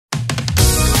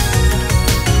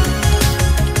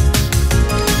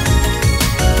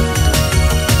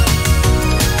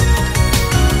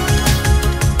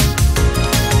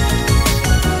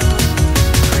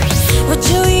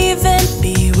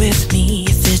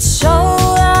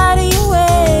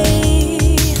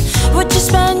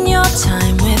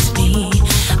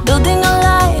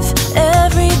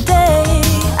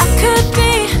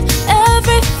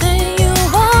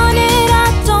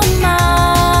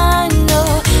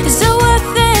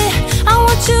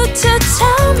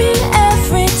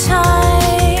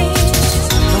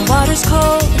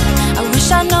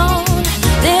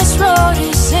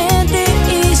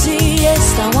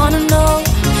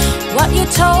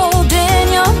told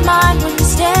in your mind when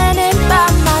you're standing by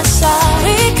my side.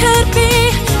 We could be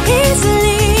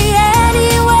easily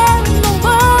anywhere in the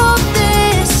world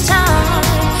this time.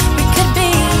 We could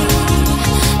be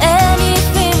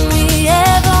anything we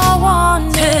ever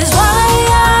wanted. 'Cause why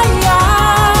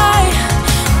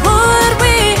would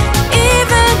we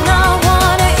even not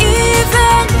wanna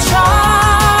even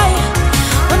try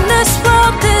when this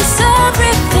world is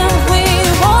everything we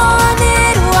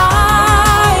wanted?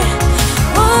 Why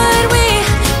would we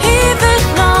even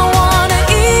not wanna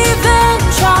even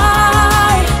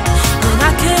try when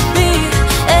I could be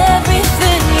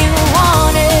everything you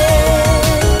wanted?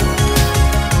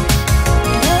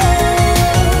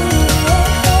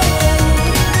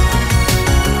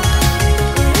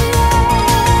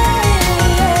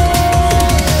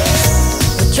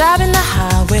 We're driving the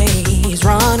highways,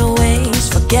 runaways,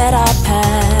 forget our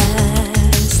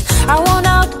past. I won't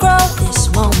outgrow this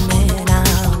moment, I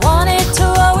want it to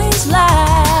always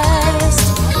last.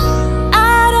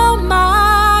 I don't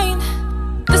mind,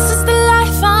 this is the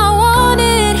life I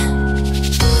wanted.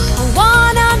 I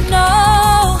wanna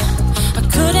know, I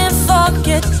couldn't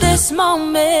forget this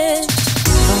moment.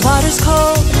 The water's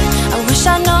cold, I wish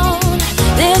I'd known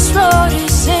this road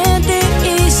isn't the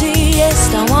easiest.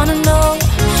 I wanna know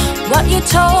what you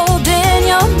told in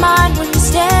your mind when you're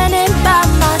standing by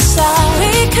my side.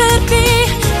 We could be